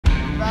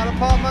Gotta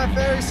pop my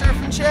Ferry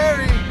surfing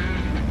cherry.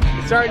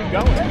 It's already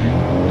going.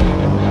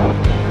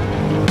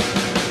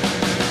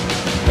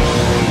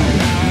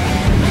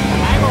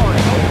 Hang on,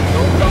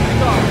 don't jump the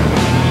car.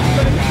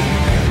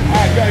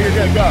 Alright, go, you're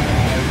good, go.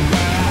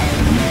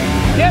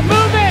 Get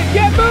moving,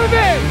 get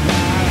moving!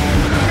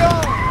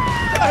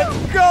 Let's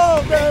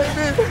go,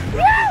 baby!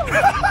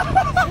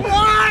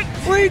 What?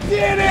 We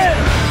did it!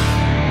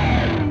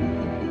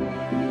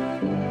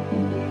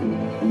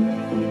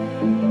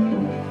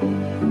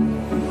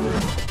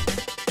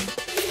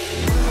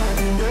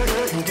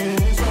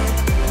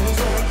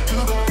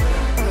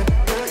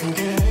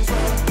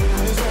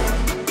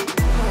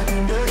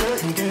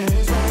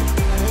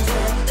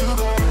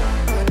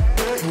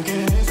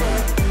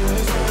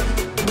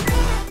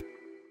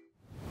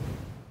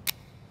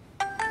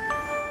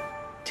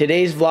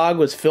 Today's vlog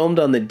was filmed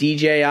on the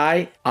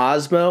DJI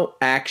Osmo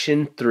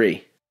Action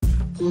 3.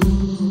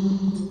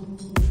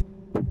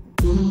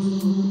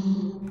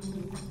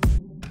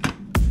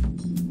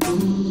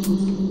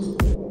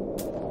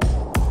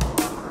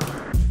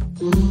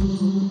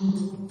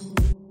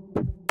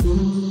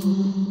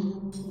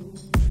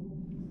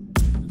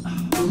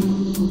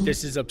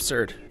 This is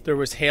absurd. There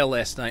was hail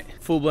last night.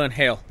 Full-blown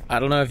hail. I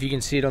don't know if you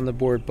can see it on the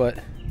board, but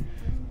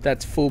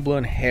that's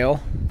full-blown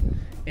hail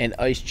and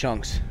ice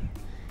chunks.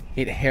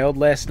 It hailed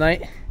last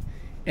night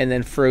and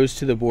then froze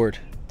to the board.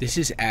 This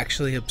is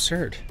actually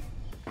absurd.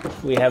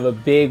 We have a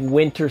big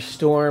winter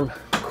storm,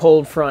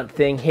 cold front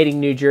thing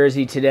hitting New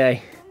Jersey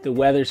today. The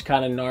weather's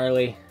kind of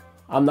gnarly.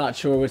 I'm not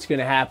sure what's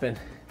gonna happen.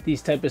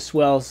 These type of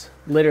swells,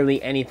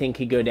 literally anything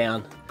could go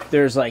down.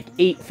 There's like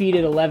 8 feet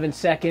at 11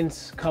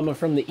 seconds coming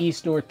from the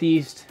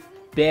east-northeast.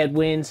 Bad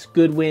winds,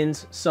 good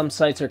winds. Some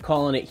sites are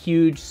calling it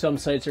huge, some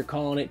sites are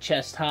calling it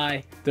chest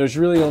high. There's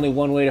really only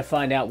one way to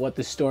find out what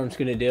the storm's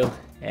gonna do,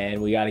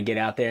 and we gotta get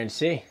out there and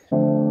see.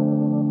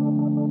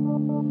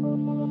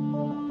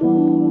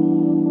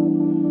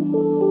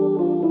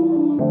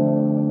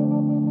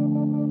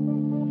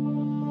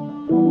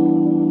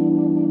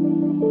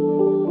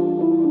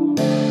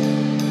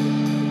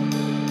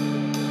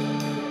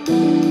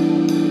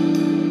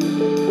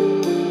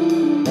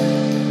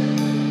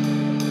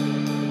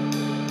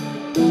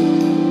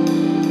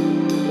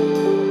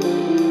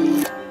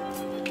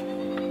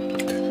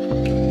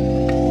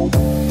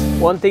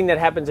 One thing that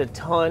happens a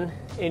ton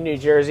in New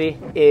Jersey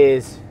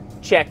is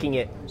checking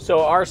it. So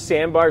our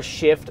sandbars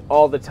shift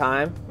all the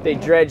time. They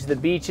dredge the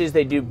beaches,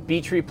 they do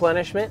beach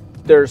replenishment.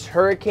 There's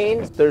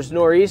hurricanes, there's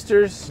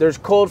nor'easters, there's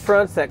cold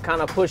fronts that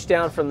kind of push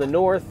down from the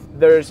north.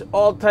 There's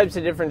all types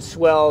of different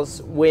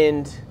swells,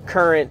 wind,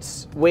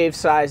 currents, wave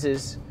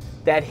sizes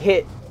that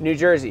hit New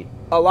Jersey.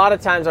 A lot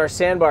of times our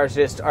sandbars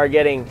just are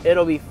getting,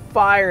 it'll be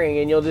firing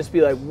and you'll just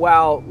be like,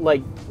 wow,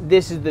 like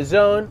this is the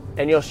zone,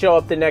 and you'll show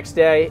up the next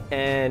day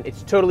and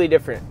it's totally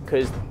different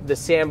because the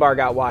sandbar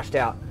got washed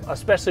out.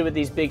 Especially with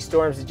these big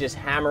storms that just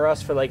hammer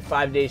us for like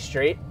 5 days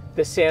straight,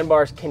 the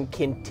sandbars can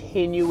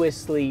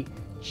continuously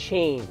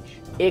change.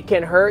 It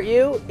can hurt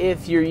you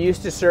if you're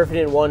used to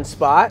surfing in one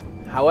spot.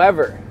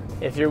 However,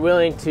 if you're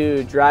willing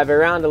to drive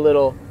around a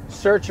little,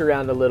 search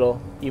around a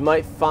little, you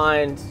might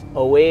find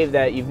a wave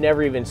that you've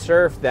never even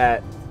surfed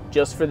that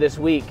just for this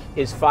week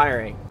is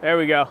firing. There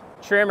we go.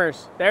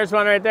 Trimmers. There's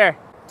one right there.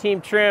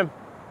 Team Trim.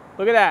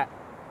 Look at that.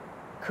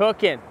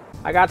 Cooking.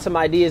 I got some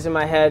ideas in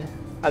my head.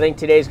 I think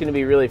today's gonna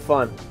be really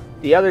fun.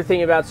 The other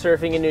thing about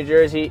surfing in New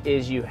Jersey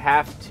is you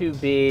have to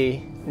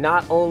be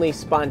not only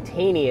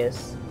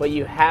spontaneous, but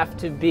you have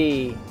to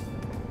be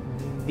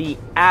the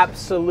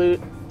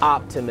absolute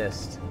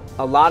optimist.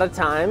 A lot of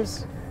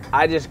times,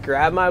 I just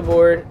grab my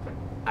board,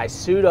 I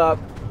suit up,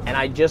 and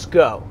I just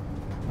go.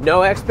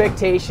 No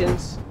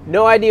expectations,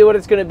 no idea what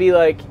it's gonna be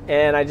like,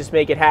 and I just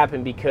make it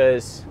happen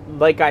because,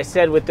 like I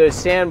said with those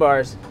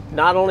sandbars,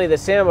 not only the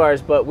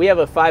sandbars, but we have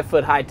a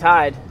 5-foot high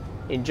tide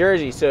in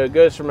Jersey, so it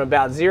goes from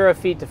about 0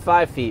 feet to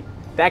 5 feet.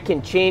 That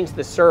can change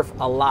the surf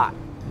a lot.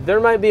 There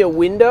might be a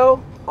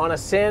window on a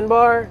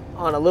sandbar,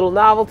 on a little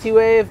novelty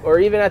wave, or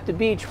even at the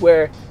beach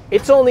where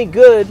it's only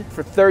good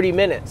for 30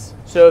 minutes.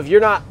 So if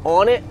you're not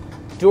on it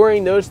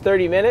during those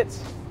 30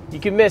 minutes, you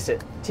can miss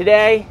it.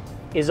 Today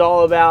is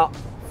all about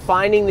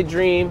finding the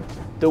dream.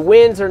 The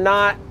winds are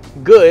not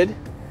good.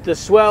 The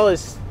swell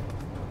is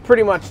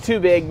pretty much too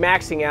big,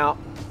 maxing out.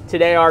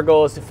 Today our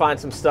goal is to find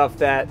some stuff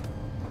that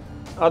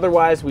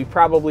otherwise we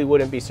probably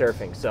wouldn't be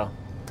surfing. So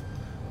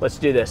let's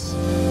do this.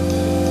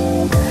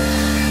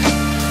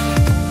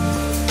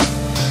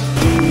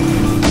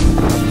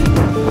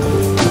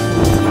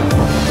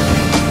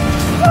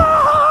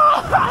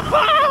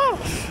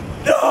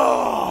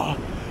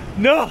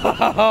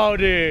 No,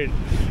 dude,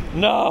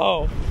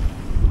 no.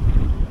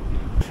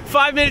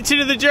 5 minutes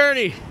into the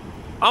journey,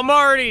 I'm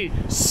already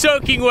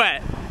soaking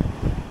wet.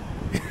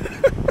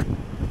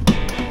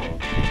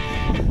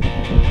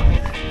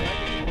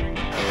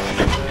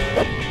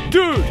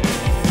 Dude,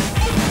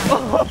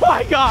 oh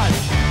my God,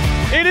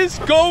 it is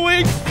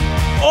going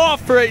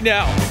off right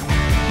now.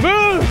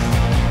 Move,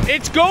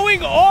 it's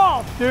going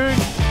off, dude.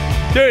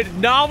 Dude,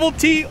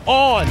 novelty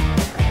on,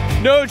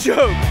 no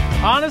joke.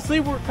 Honestly,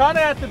 we're kind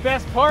of at the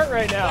best part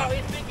right now. Oh,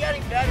 it's been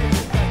getting better.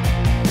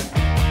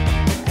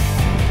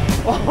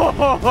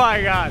 Oh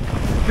my God.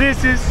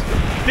 This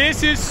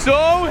is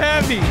so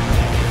heavy.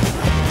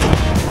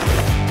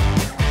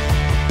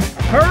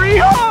 Hurry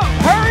up!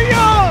 Hurry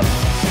up!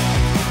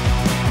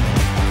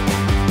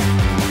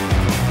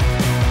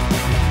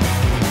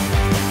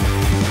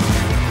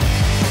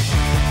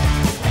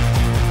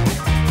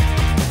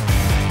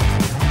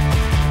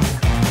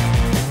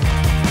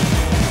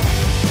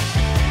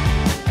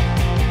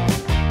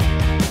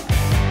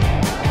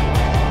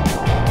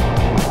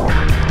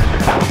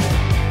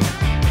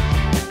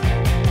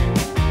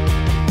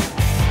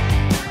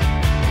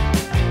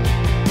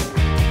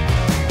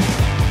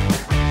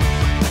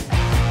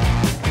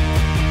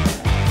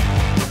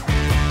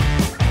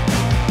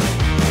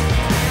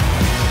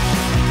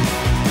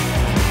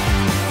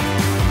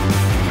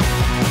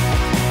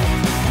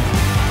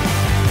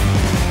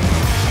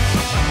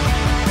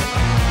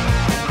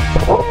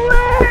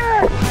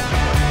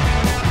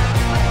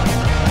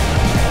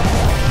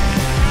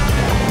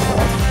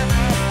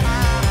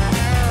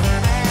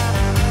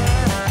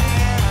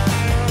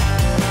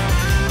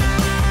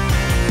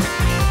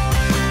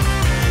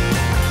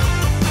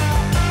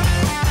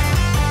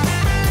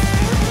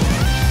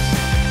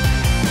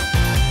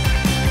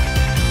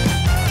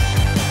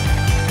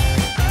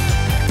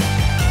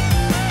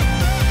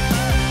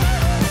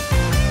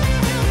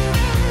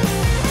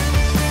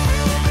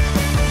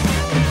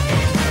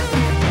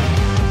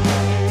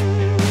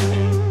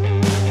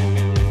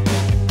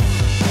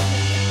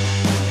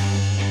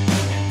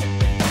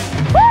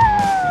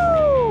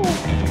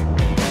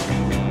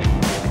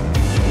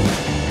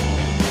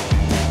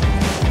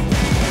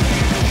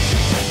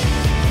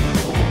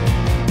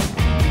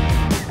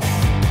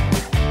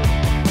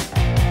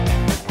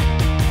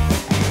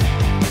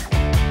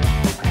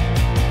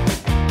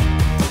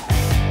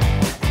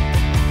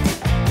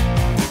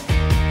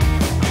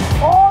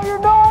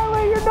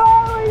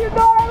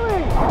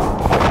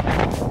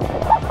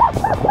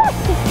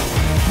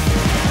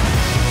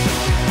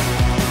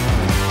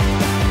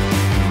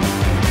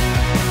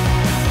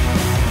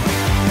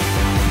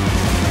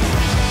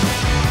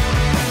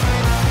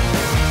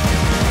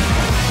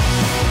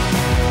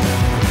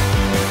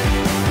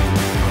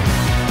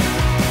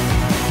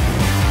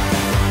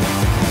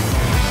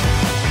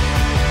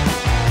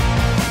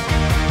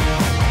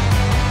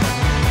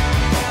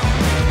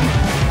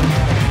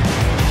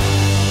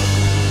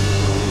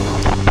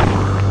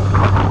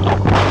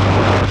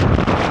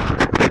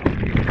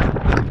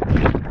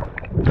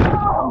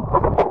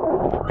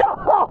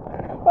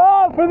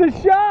 For the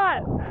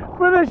shot!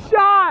 For the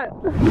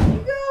shot! The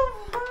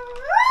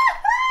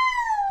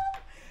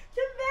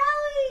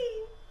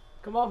valley!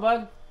 Come on,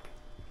 bud.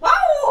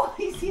 Whoa!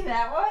 You see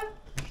that one?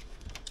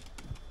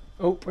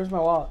 Oh, where's my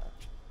wallet?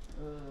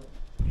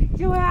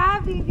 So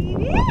happy,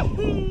 baby!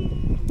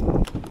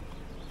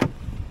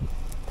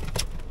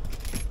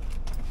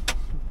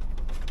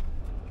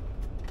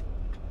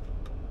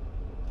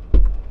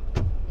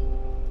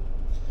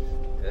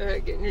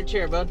 Alright, get in your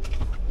chair, bud.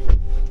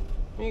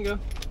 There you go.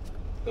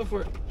 Go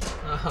for it.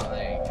 Oh,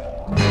 there you go.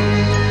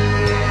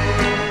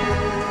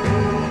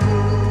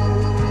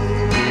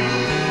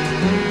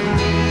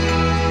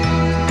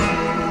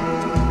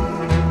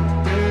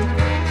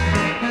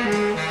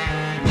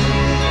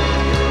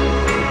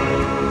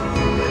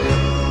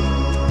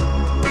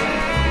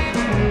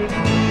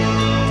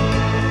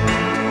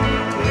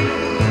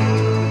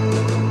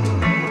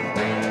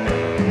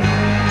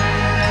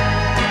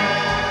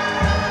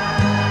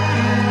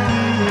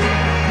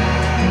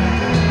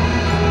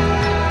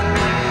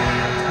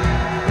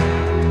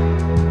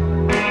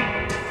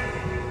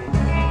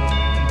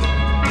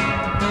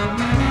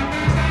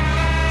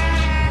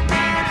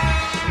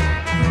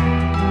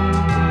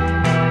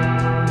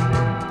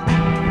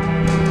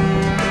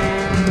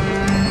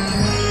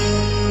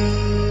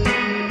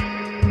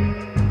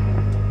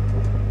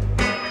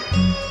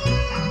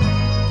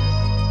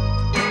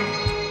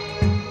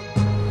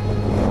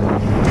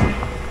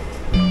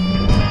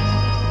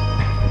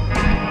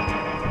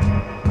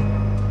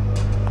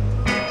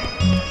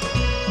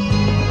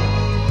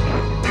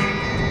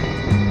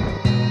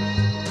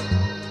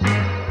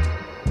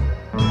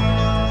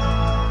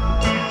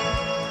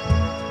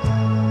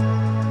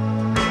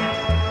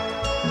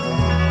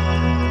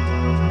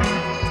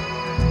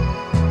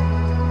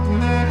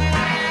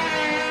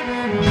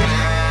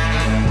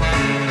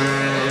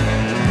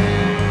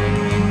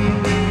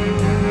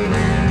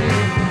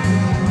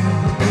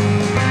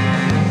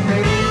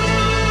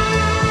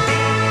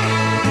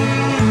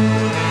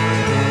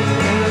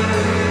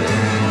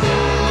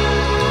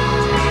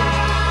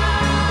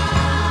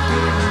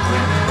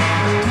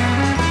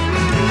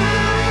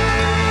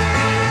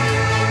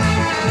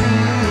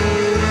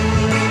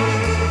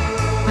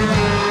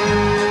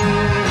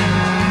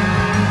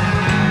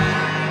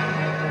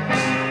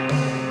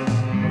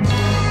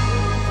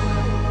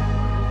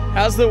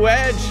 How's the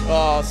wedge?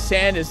 Oh,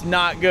 sand is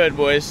not good,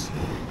 boys.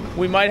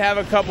 We might have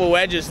a couple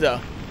wedges though.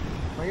 Am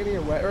I gonna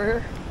get wet right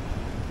here?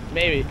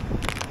 Maybe.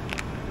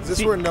 Is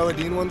this where Noah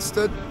Dean once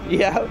stood?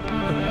 Yeah.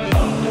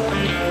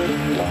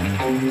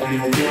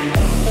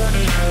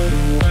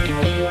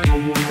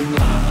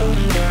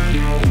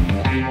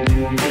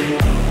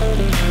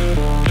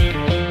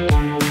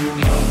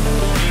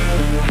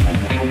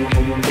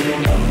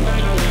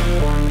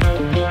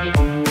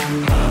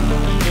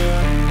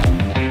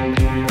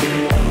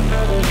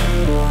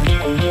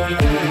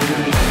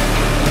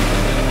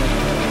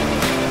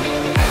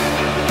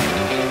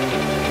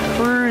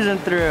 Cruising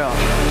through.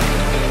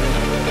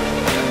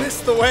 I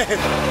missed the wind.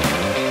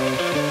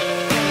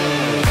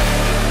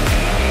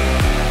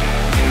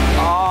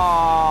 Oh.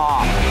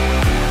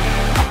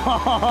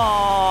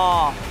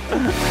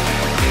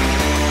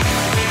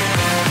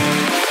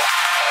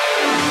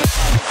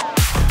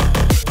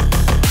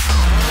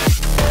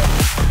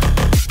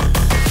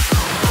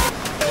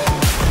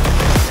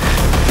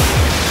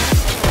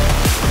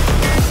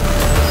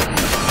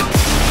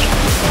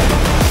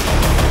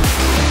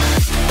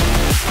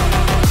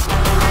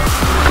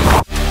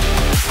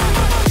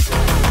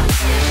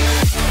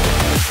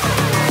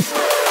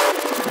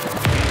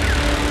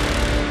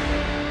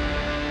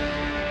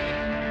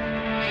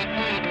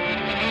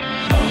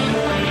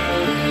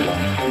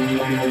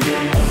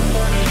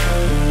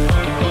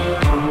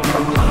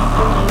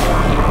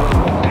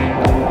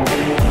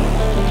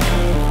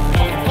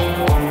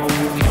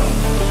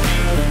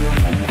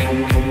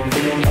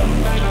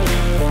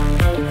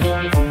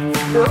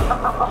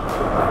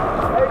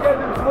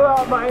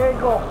 My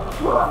ankle.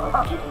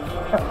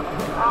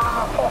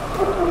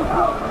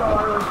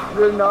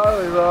 You're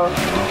gnarly, bro.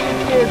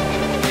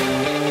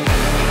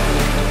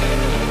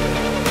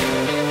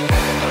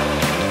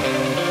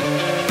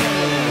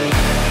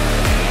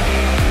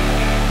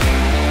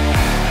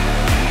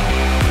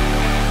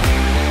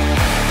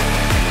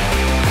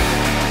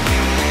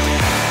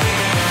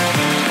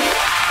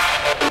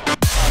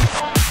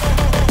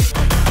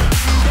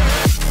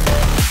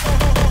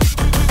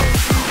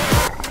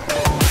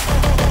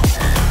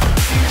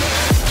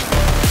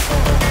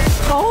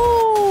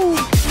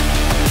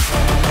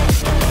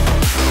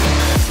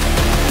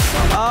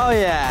 Oh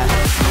yeah.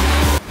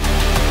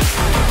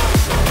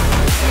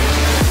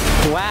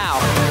 Wow.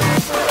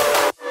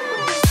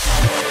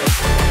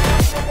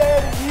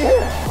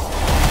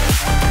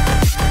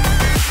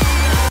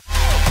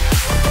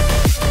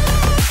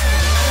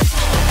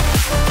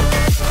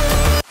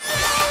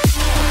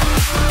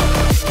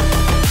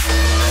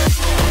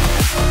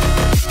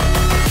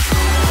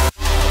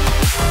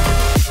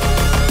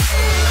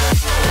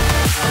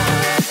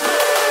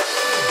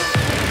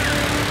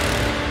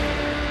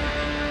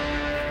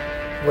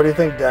 What do you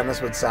think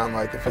Dennis would sound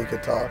like if he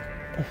could talk?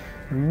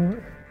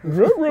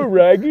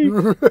 Raggy.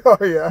 Oh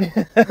yeah.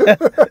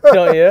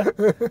 Don't you?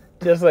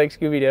 Just like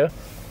Scooby-Doo. All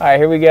right,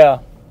 here we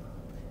go.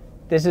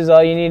 This is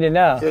all you need to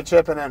know. You're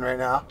chipping in right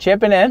now.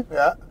 Chipping in.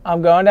 Yeah.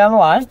 I'm going down the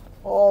line.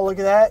 Oh, look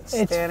at that.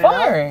 It's Standing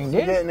firing, up. dude.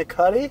 You're getting the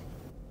cutty.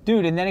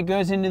 Dude, and then it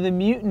goes into the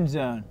mutant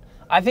zone.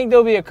 I think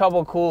there'll be a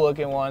couple cool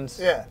looking ones.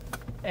 Yeah.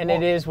 And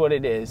it is what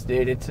it is,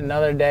 dude. It's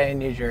another day in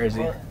New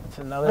Jersey. It's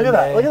another Look at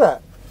day. that. Look at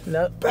that.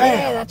 No, Bam.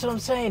 yeah, that's what I'm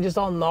saying. Just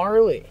all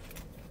gnarly.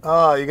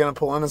 Oh, you're going to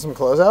pull into some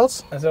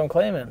closeouts? That's what I'm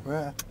claiming.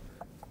 Yeah.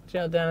 Watch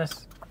out,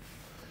 Dennis.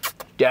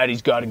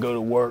 Daddy's got to go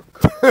to work.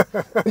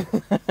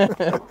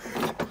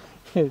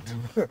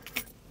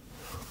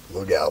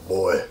 Look out,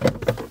 boy.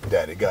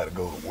 Daddy got to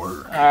go to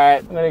work. All right,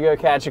 I'm going to go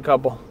catch a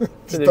couple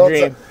for the don't,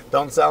 dream.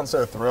 Don't sound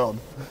so thrilled.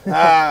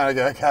 I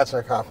got to catch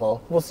a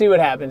couple. We'll see what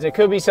happens. It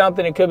could be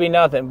something, it could be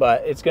nothing,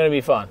 but it's going to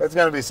be fun. It's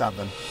going to be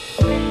something.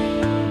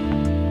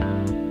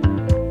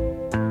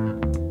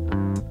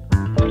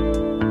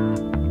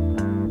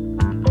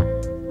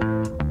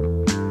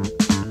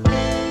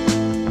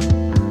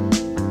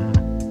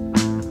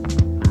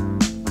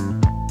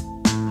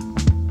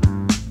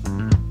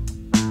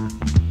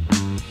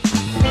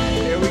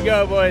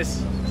 Go,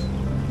 boys.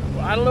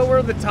 Well, I don't know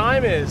where the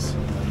time is.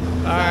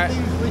 All right.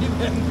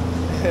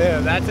 Yeah,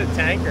 that's a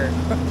tanker.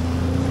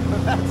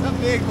 That's a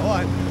big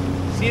one.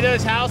 See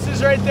those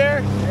houses right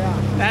there?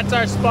 Yeah. That's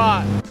our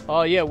spot.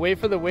 Oh yeah, wait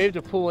for the wave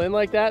to pull in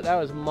like that. That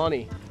was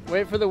money.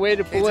 Wait for the wave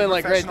to pull in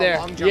like right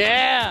there.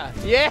 Yeah,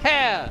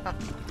 yeah.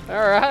 All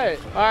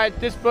right,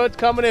 this boat's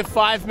coming in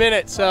 5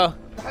 minutes, so.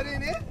 That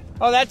ain't it?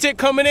 Oh, that's it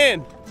coming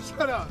in.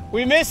 Shut up.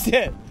 We missed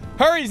it.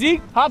 Hurry,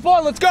 Zeke. Hop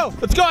on. Let's go.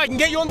 Let's go. I can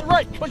get you on the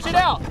right. Push it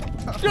out.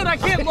 Dude, I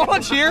can't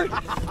launch here.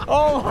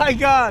 Oh, my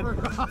God.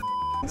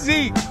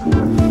 Zeke.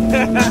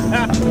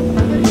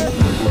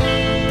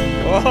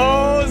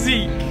 Oh,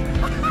 Zeke.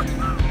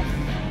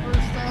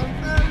 First time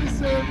ferry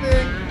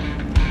surfing.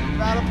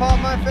 About to pop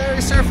my ferry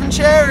surfing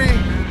cherry.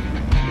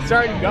 It's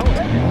already going.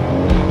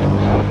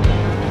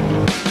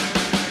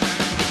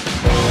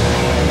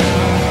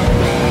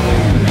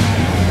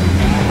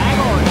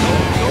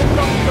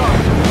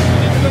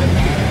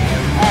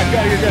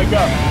 Go.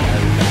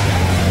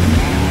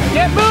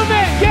 Get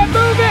moving! Get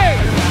moving!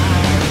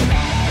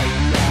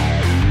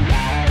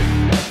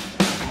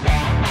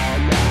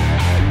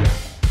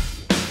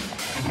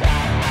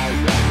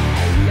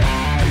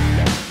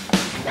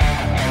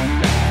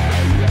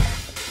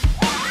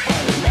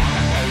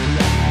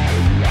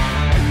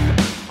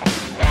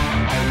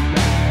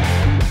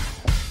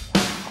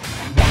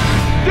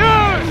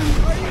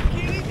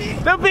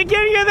 The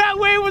beginning of that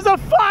wave was a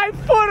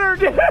 5-footer,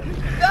 dude.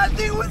 That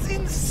thing was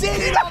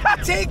insane off the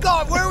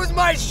takeoff. Where was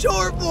my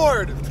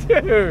shortboard?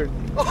 Dude.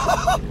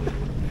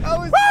 That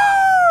was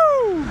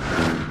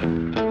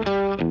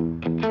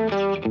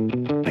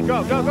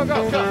Go, go, go,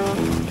 go, go.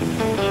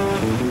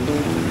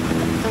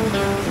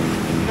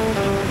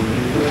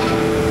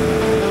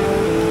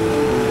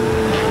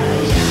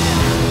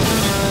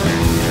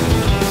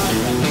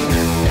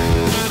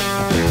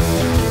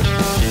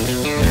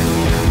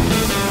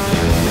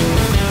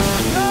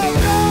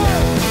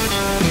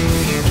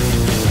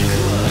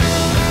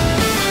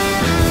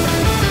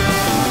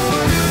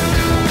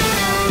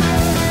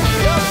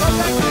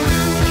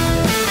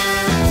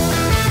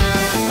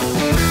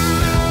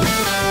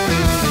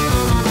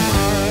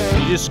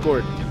 You just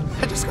scored.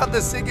 I just got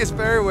the sickest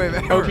ferry wave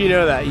ever. Hope you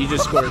know that. You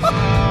just scored.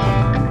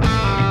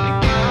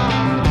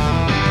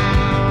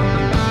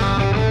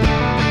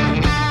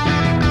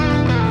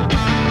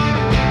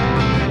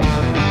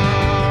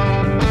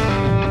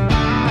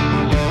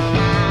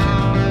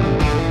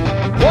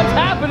 What's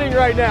happening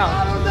right now?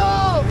 I don't know.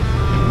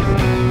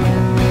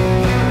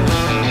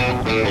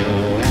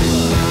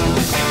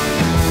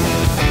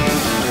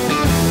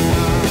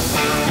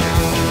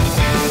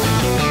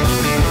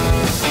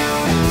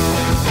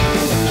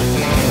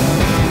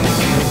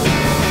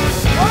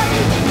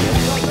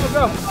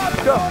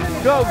 Go,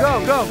 go,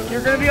 go, go.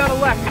 You're gonna be on a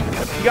left.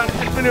 You got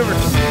 6 maneuvers.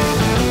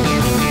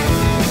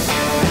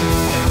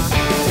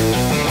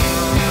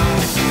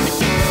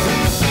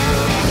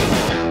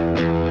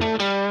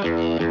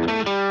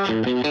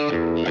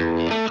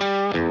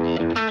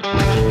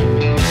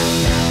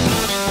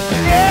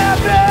 Yeah,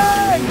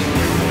 man!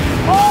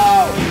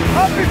 Oh,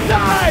 up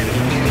inside!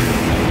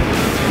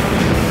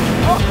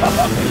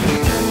 Oh.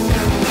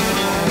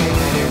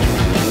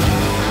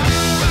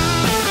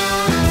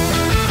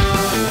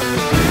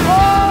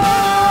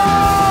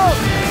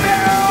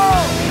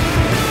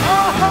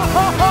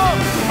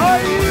 Are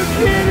you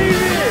kidding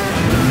me?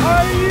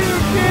 Are you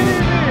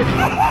kidding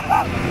me?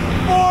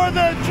 For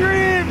the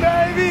dream,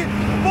 baby!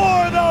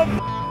 For the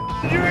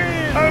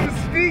dream! I'm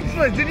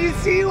speechless. Did you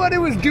see what it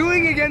was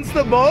doing against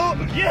the boat?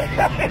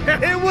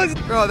 Yeah! It was.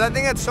 Bro, that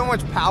thing had so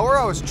much power.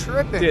 I was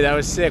tripping. Dude, that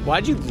was sick.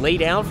 Why'd you lay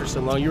down for so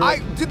long? You were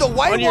like, Dude, the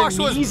whitewash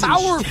was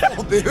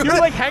powerful, dude. You were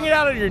like hanging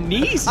out on your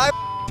knees? I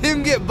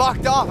him get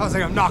bucked off. I was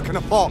like, I'm not gonna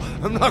fall.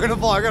 I'm not gonna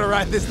fall. I gotta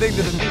ride this thing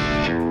to the beach.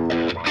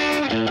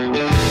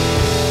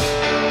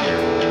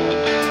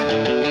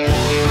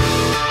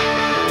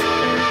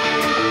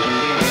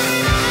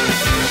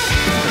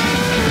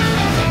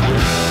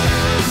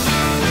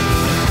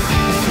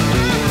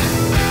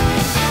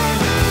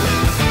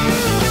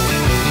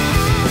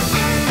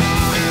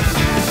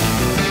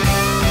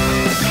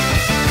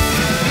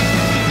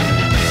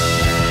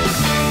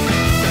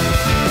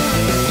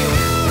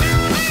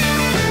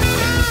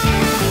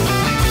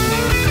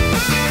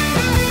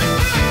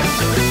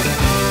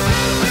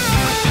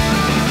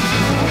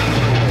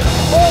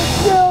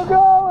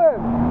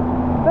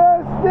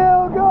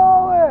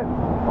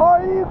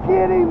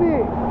 Kidding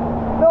me?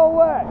 No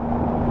way.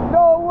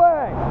 No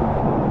way.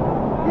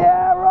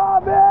 Yeah,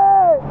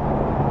 Robbie!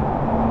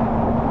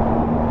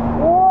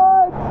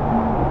 What?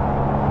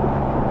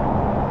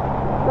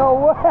 No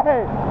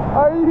way.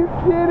 Are you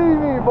kidding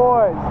me,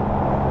 boys?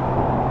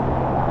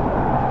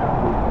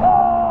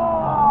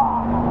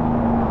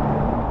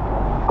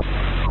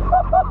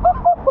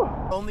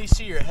 Oh! Only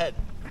see your head.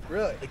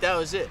 Really? Like that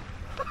was it.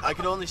 I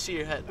could only see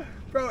your head.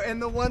 Bro,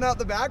 and the one out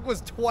the back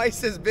was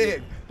twice as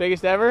big.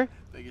 Biggest ever?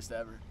 Biggest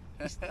ever.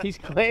 He's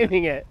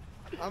claiming it.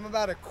 I'm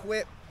about to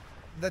quit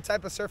the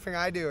type of surfing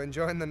I do and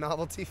join the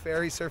novelty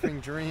ferry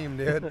surfing dream,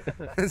 dude.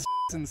 It's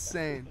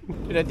insane.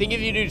 Dude, I think if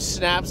you do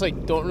snaps,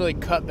 like don't really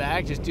cut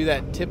back, just do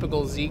that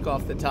typical Zeke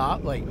off the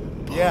top, like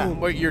boom, Yeah.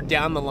 where you're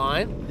down the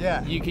line.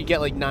 Yeah. You could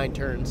get like 9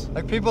 turns.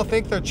 Like people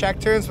think they're check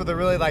turns, but they're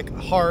really like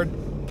hard,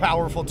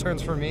 powerful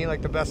turns for me,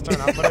 like the best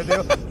turn I'm gonna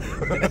do.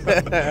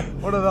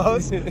 One of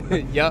those?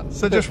 Yup.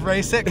 So just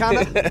race it, kind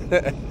of?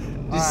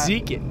 Just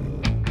Zeke it.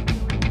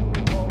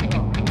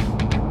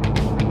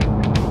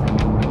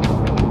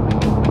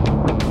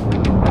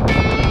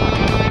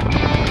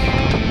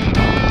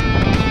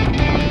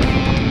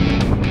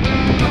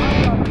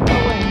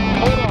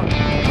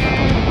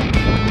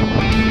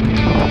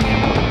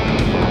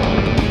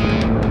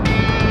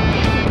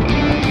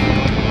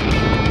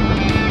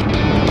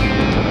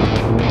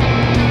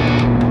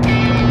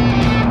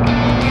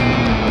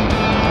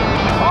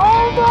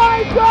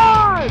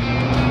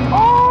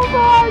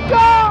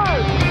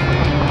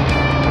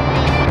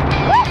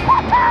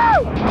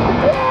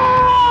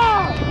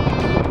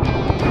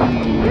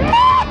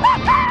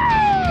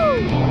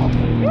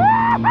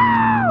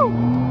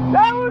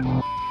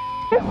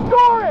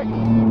 Historic!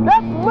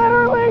 That's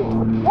literally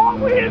what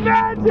we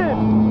imagined!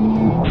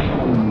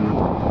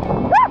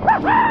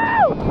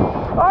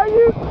 Are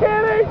you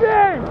kidding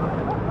me?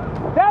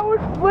 That was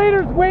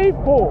Slater's wave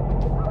pool.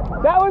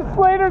 That was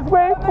Slater's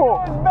wave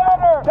pool.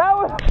 That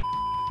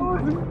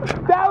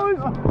was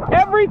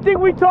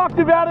everything we talked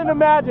about and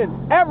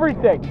imagined.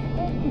 Everything.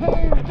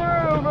 came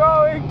through,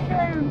 bro. It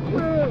came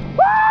through.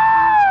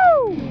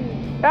 Woo!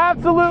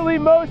 Absolutely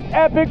most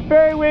epic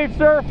ferry wave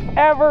surf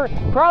ever.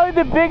 Probably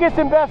the biggest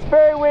and best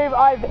ferry wave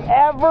I've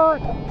ever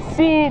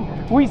seen.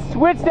 We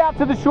switched out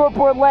to the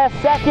shortboard last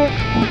second.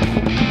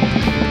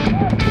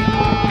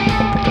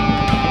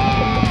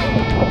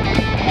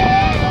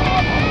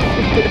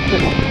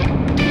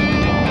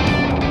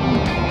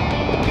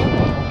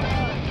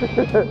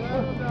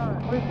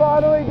 We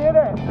finally did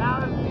it.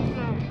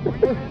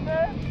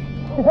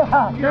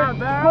 Yeah,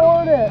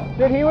 scored it.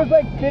 Dude, he was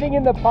like sitting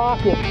in the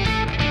pocket.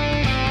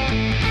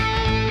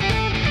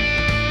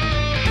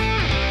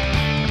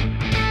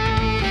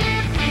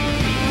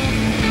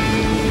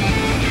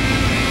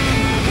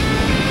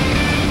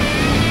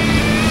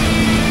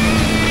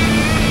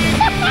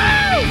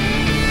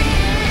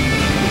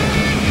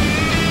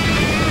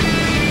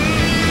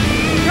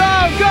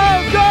 Go,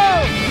 go, go!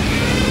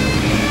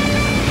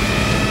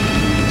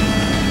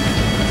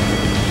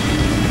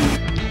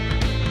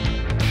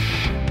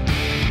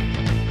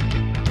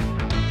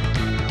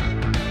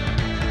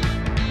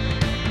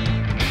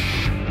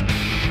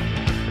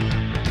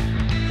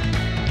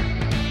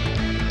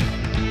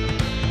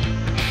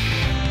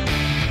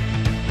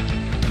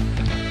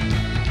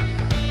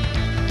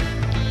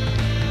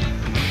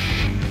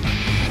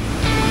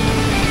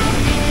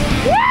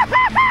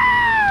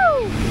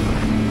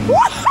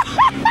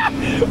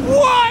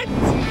 What?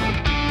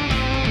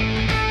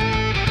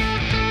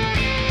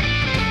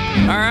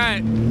 All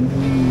right,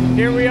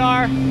 here we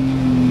are.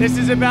 This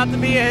is about to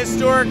be a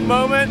historic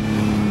moment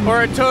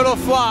or a total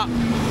flop.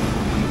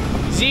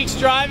 Zeke's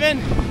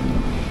driving.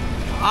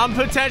 I'm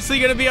potentially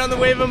gonna be on the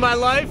wave of my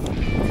life.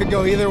 Could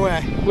go either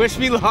way. Wish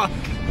me luck.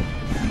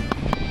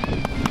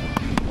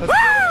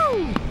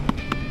 Woo!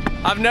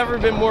 I've never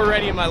been more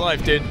ready in my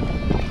life, dude.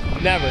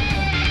 Never.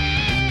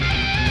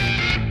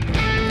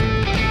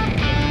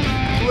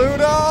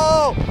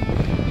 Pluto!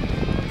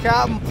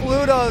 Captain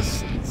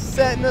Pluto's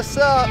setting us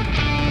up.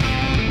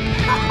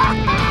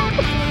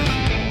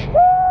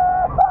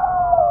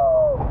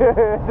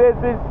 This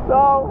is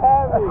so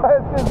heavy.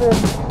 This is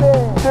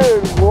insane.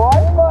 Dude, what? Oh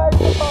my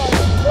God,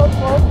 it's so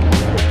close to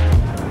me.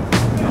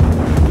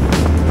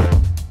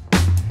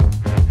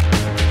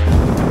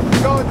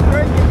 Going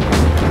tricky.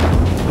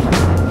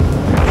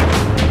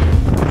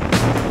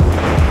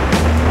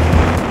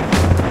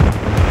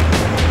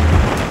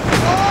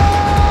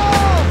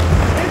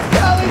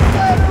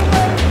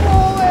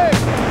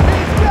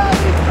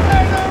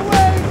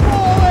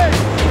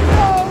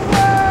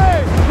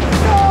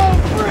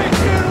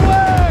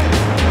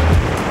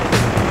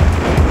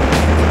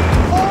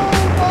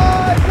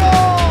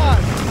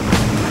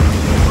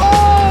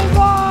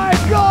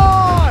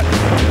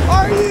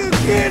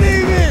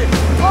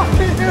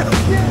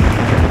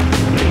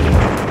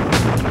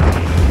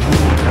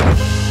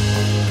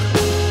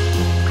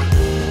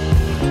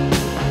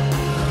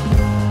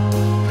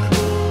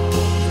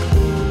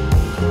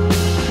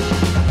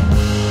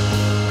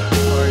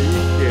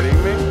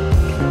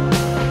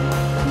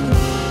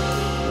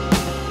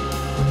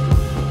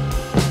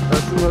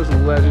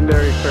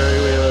 Legendary ferry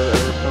wave I've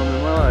ever filmed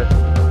in my life.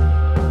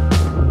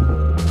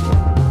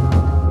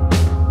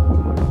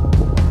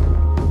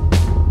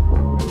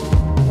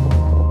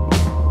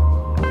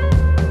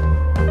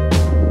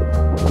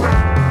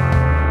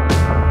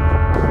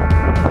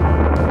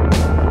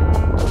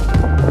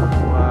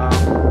 Wow.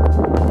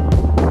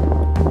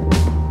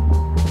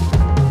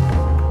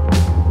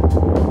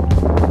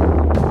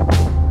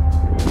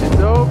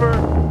 It's over.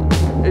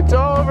 It's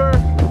over.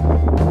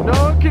 No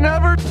one can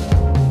ever.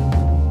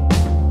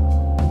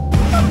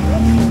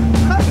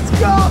 Let's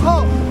go!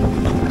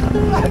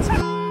 Let's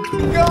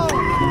go!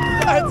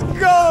 Let's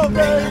go,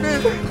 baby!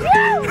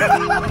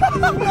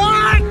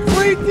 What?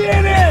 We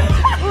did it!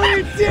 We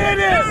did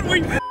it! Dude, we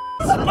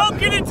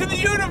spoken into the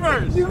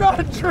universe! You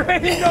got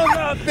trained on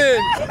that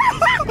thing!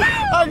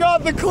 I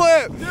got the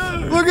clip!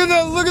 Look at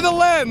the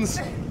lens!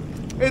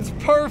 It's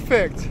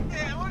perfect!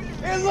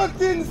 It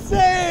looked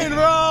insane,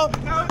 bro!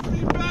 That was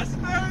the best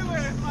ferry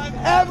wave I've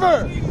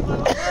Ever!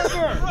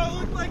 ever. Bro, it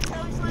looked like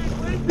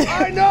Campos.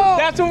 I know!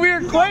 That's what we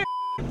were claiming.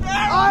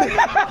 I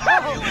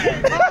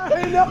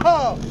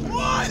know!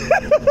 What?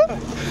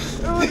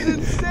 It was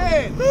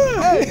insane!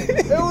 Hey,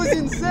 it was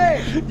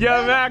insane!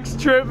 Yo, Max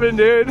tripping,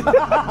 dude.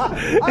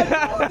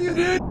 I told you,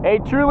 dude! A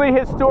truly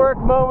historic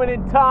moment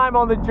in time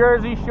on the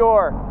Jersey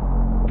Shore.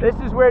 This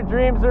is where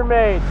dreams are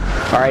made.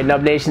 All right,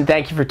 Nub Nation,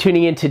 thank you for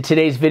tuning in to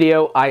today's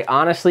video. I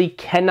honestly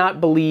cannot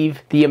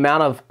believe the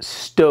amount of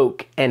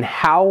stoke and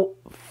how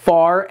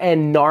far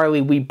and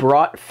gnarly we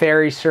brought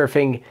ferry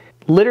surfing.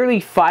 Literally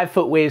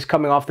 5-foot waves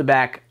coming off the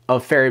back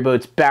of ferry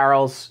boats,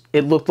 barrels.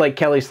 It looked like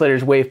Kelly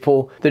Slater's wave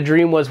pool. The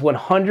dream was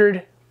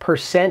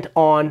 100%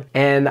 on,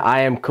 and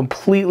I am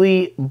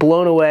completely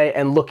blown away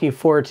and looking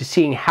forward to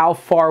seeing how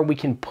far we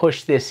can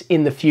push this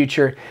in the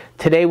future.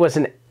 Today was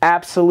an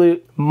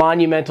absolute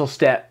monumental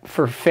step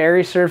for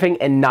ferry surfing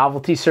and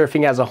novelty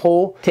surfing as a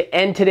whole. To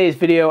end today's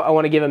video, I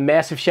want to give a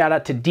massive shout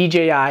out to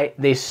DJI.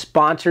 They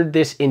sponsored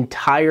this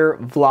entire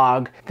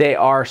vlog. They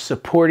are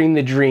supporting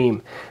the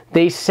dream.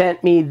 They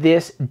sent me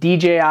this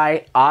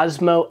DJI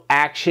Osmo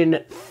Action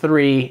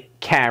 3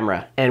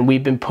 camera, and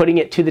we've been putting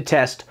it to the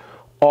test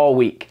all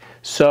week.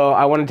 So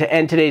I wanted to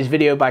end today's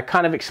video by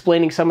kind of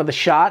explaining some of the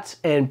shots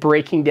and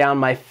breaking down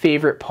my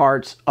favorite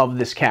parts of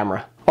this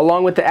camera.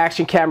 Along with the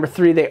Action Camera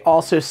 3, they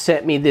also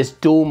sent me this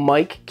dual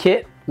mic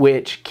kit,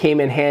 which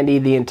came in handy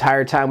the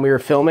entire time we were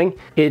filming.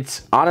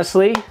 It's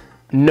honestly,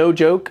 no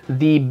joke,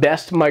 the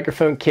best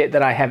microphone kit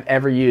that I have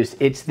ever used.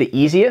 It's the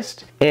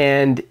easiest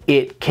and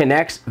it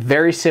connects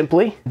very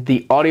simply.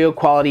 The audio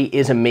quality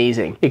is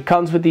amazing. It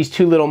comes with these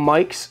two little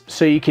mics,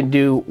 so you can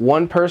do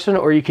one person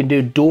or you can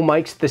do dual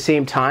mics at the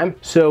same time.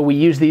 So we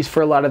use these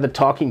for a lot of the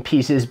talking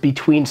pieces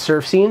between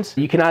surf scenes.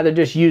 You can either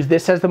just use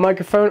this as the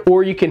microphone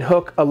or you can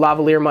hook a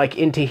lavalier mic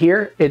into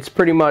here. It's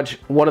pretty much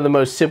one of the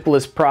most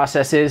simplest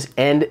processes,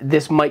 and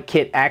this mic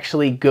kit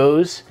actually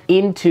goes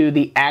into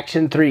the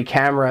Action 3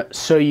 camera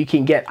so you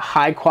can get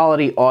high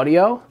quality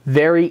audio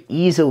very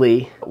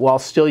easily while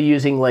still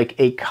using like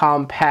a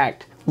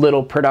compact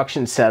little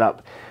production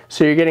setup.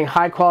 So you're getting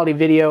high quality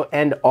video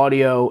and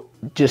audio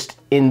just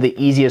in the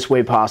easiest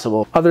way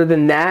possible. Other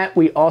than that,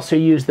 we also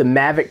use the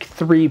Mavic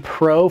 3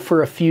 Pro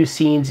for a few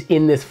scenes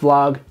in this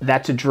vlog.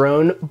 That's a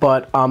drone,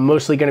 but I'm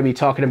mostly going to be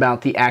talking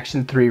about the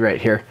Action 3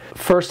 right here.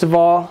 First of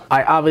all,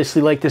 I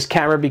obviously like this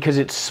camera because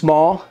it's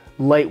small,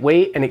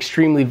 lightweight, and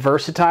extremely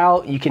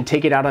versatile. You can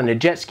take it out on a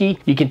jet ski,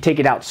 you can take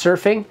it out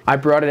surfing. I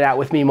brought it out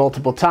with me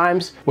multiple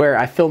times where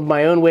I filmed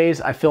my own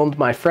waves, I filmed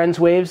my friends'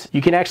 waves.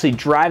 You can actually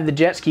drive the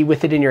jet ski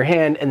with it in your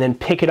hand and then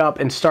pick it up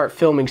and start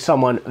filming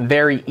someone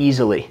very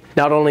easily.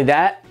 Not only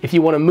that, if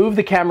you want to move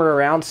the camera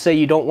around, say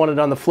you don't want it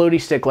on the floaty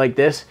stick like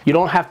this, you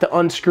don't have to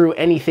unscrew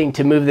anything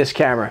to move this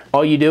camera.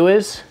 All you do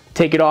is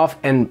take it off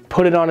and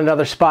put it on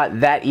another spot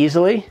that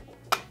easily,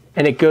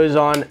 and it goes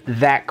on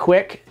that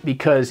quick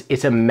because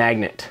it's a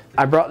magnet.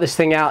 I brought this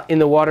thing out in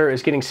the water. It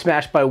was getting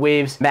smashed by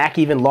waves. Mac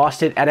even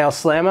lost it at El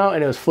Slamo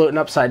and it was floating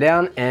upside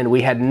down, and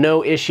we had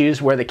no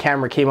issues where the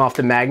camera came off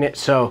the magnet,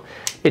 so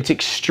it's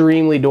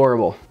extremely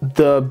durable.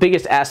 The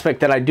biggest aspect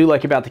that I do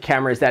like about the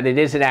camera is that it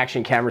is an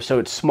action camera, so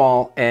it's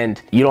small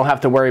and you don't have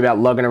to worry about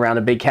lugging around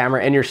a big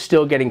camera, and you're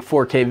still getting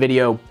 4K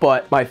video.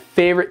 But my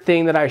favorite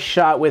thing that I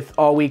shot with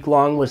all week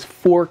long was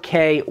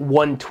 4K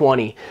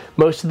 120.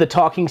 Most of the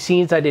talking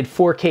scenes I did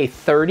 4K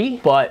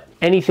 30, but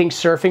anything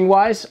surfing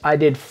wise, I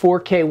did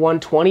 4K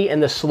 120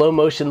 and the slow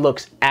motion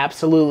looks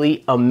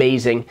absolutely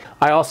amazing.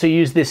 I also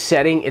use this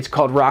setting, it's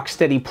called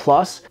Rocksteady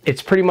Plus.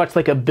 It's pretty much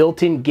like a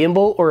built-in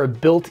gimbal or a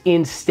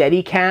built-in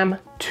Steadicam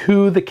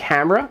to the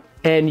camera,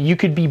 and you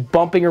could be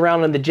bumping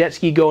around on the jet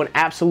ski going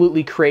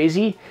absolutely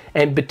crazy,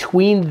 and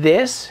between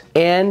this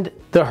and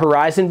the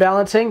horizon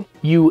balancing,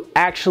 you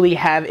actually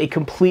have a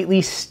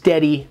completely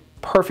steady,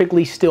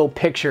 perfectly still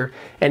picture,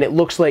 and it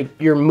looks like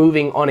you're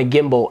moving on a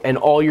gimbal and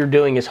all you're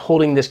doing is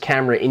holding this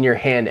camera in your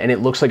hand, and it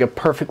looks like a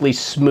perfectly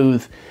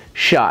smooth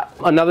shot.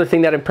 Another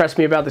thing that impressed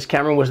me about this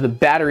camera was the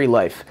battery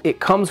life. It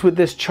comes with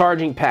this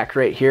charging pack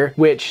right here,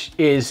 which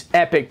is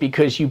epic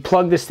because you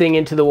plug this thing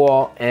into the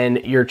wall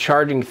and you're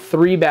charging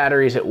 3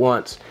 batteries at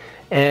once.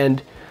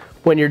 And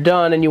when you're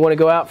done and you want to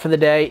go out for the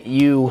day,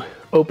 you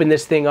open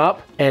this thing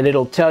up and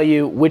it'll tell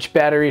you which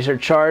batteries are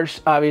charged.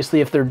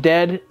 Obviously, if they're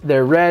dead,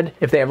 they're red.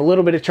 If they have a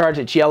little bit of charge,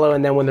 it's yellow,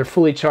 and then when they're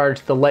fully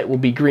charged, the light will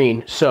be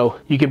green. So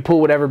you can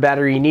pull whatever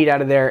battery you need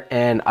out of there,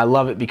 and I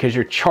love it because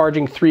you're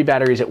charging 3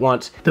 batteries at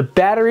once. The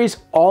batteries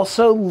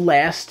also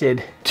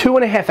lasted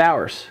 2.5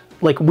 hours.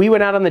 Like, we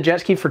went out on the jet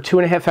ski for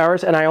 2.5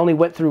 hours and I only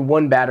went through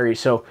 1 battery.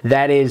 So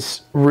that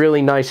is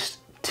really nice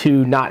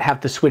to not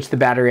have to switch the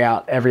battery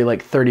out every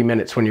like 30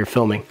 minutes when you're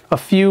filming. A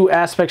few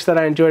aspects that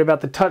I enjoyed about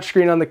the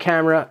touchscreen on the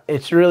camera: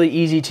 it's really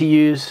easy to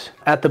use.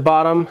 At the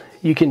bottom,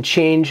 you can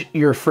change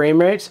your frame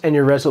rates and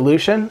your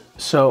resolution.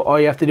 So all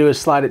you have to do is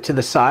slide it to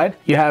the side.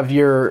 You have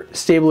your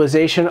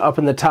stabilization up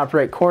in the top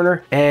right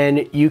corner,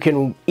 and you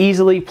can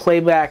easily play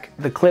back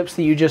the clips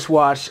that you just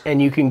watched,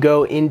 and you can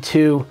go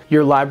into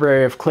your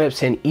library of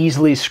clips and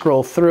easily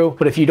scroll through.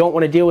 But if you don't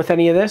want to deal with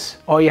any of this,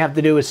 all you have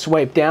to do is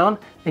swipe down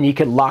and you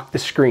can lock the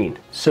screen.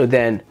 So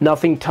then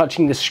nothing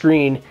touching the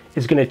screen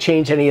is going to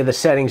change any of the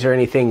settings or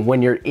anything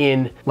when you're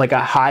in like a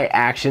high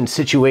action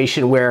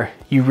situation where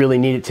you really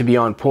need it to be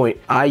on point.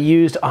 I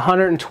used a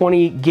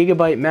 120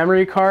 gigabyte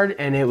memory card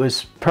and it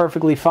was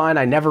perfectly fine.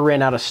 I never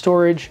ran out of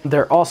storage.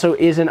 There also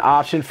is an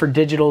option for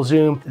digital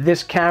zoom.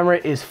 This camera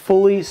is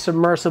fully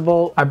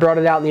submersible. I brought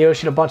it out in the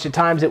ocean a bunch of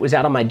times. It was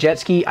out on my jet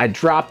ski. I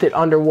dropped it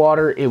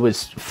underwater. It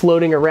was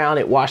floating around.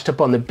 It washed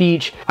up on the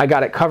beach. I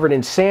got it covered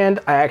in sand.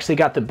 I actually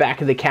got the back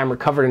of the camera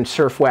covered in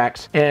surf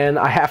wax. And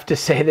I have to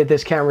say that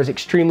this camera is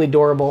extremely extremely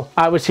durable.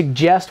 I would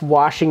suggest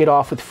washing it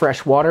off with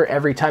fresh water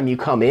every time you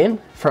come in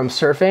from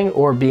surfing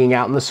or being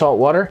out in the salt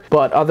water.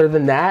 But other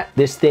than that,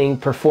 this thing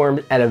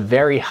performed at a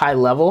very high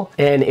level,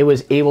 and it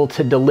was able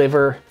to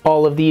deliver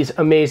all of these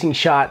amazing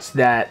shots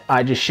that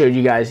I just showed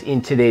you guys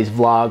in today's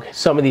vlog.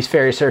 Some of these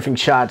ferry surfing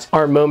shots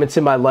are moments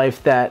in my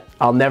life that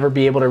I'll never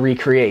be able to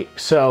recreate.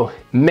 So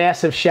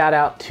massive shout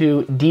out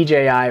to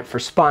DJI for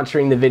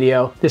sponsoring the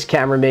video. This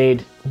camera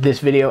made this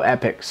video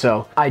epic.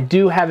 So I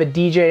do have a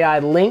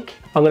DJI link.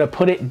 I'm gonna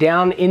put it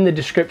down in the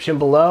description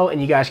below and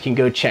you guys can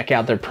go check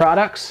out their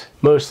products.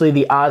 Mostly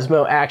the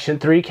Osmo Action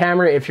 3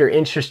 camera if you're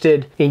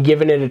interested in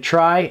giving it a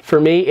try. For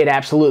me, it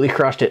absolutely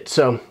crushed it.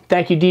 So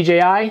thank you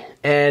DJI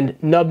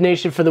and Nub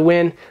Nation for the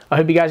win. I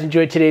hope you guys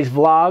enjoyed today's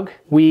vlog.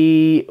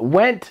 We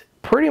went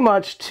pretty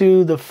much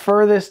to the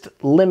furthest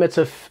limits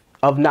of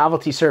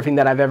novelty surfing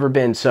that I've ever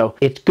been. So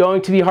it's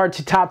going to be hard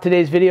to top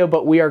today's video,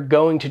 but we are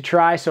going to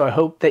try. So I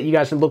hope that you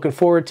guys are looking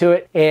forward to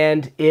it.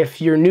 And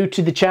if you're new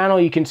to the channel,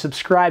 you can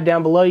subscribe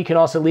down below. You can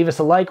also leave us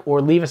a like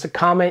or leave us a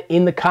comment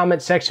in the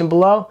comment section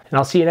below. And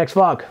I'll see you next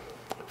vlog.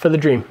 For the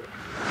dream.